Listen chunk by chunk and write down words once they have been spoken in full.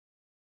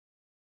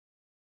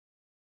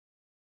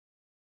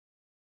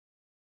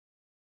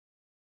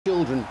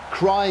Children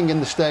crying in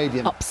the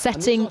stadium.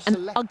 Upsetting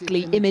and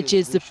ugly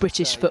images of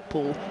British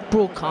football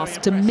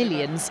broadcast to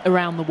millions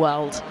around the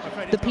world.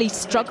 The police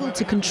struggled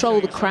to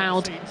control the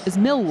crowd as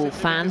Millwall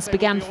fans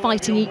began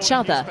fighting each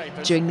other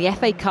during the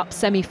FA Cup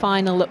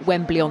semi-final at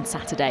Wembley on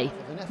Saturday.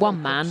 One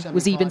man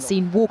was even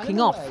seen walking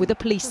off with a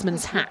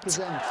policeman's hat.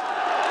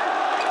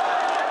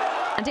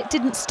 And it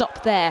didn't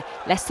stop there.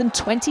 Less than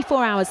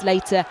 24 hours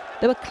later,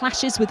 there were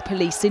clashes with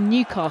police in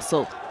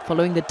Newcastle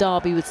following the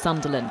derby with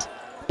Sunderland.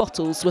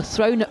 Bottles were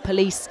thrown at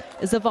police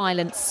as the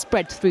violence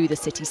spread through the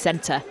city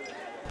centre.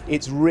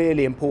 It's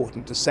really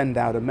important to send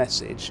out a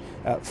message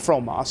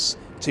from us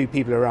to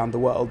people around the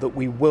world that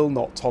we will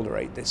not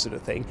tolerate this sort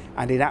of thing,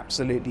 and it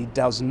absolutely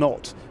does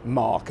not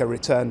mark a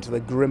return to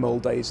the grim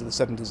old days of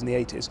the 70s and the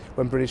 80s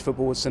when British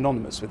football was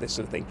synonymous with this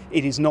sort of thing.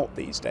 It is not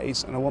these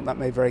days, and I want that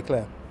made very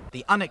clear.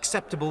 The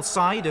unacceptable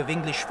side of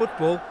English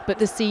football. But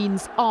the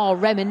scenes are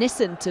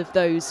reminiscent of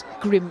those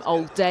grim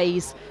old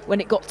days when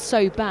it got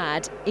so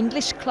bad,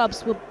 English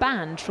clubs were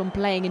banned from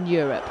playing in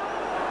Europe.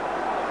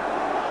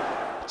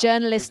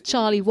 Journalist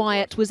Charlie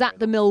Wyatt was at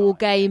the Millwall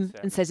game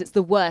and says it's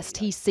the worst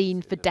he's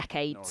seen for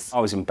decades. I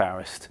was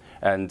embarrassed,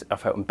 and I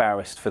felt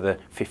embarrassed for the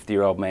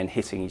 50-year-old men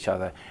hitting each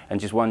other, and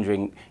just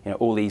wondering,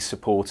 all these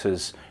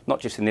supporters, not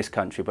just in this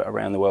country but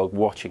around the world,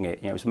 watching it.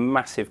 It was a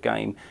massive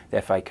game,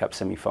 the FA Cup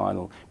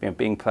semi-final,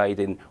 being played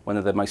in one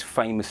of the most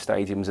famous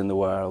stadiums in the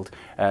world,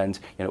 and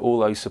all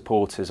those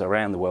supporters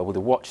around the world would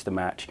have watched the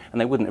match and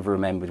they wouldn't have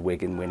remembered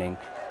Wigan winning.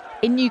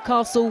 In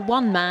Newcastle,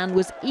 one man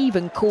was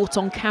even caught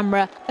on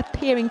camera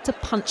appearing to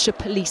punch a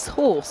police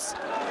horse.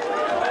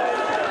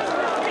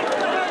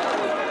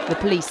 The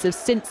police have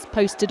since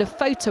posted a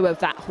photo of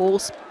that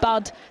horse,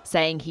 Bud,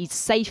 saying he's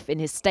safe in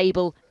his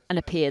stable and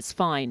appears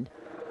fine.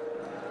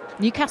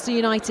 Newcastle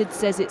United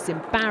says it's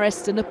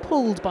embarrassed and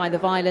appalled by the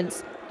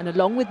violence, and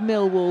along with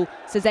Millwall,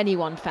 says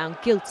anyone found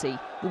guilty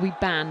will be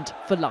banned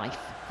for life.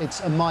 It's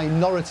a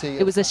minority.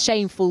 It was a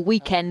shameful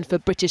weekend for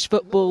British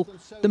football.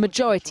 The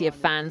majority of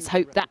fans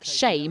hope that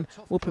shame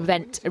will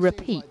prevent a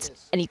repeat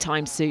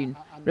anytime soon.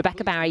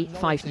 Rebecca Barry,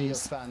 5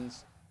 News.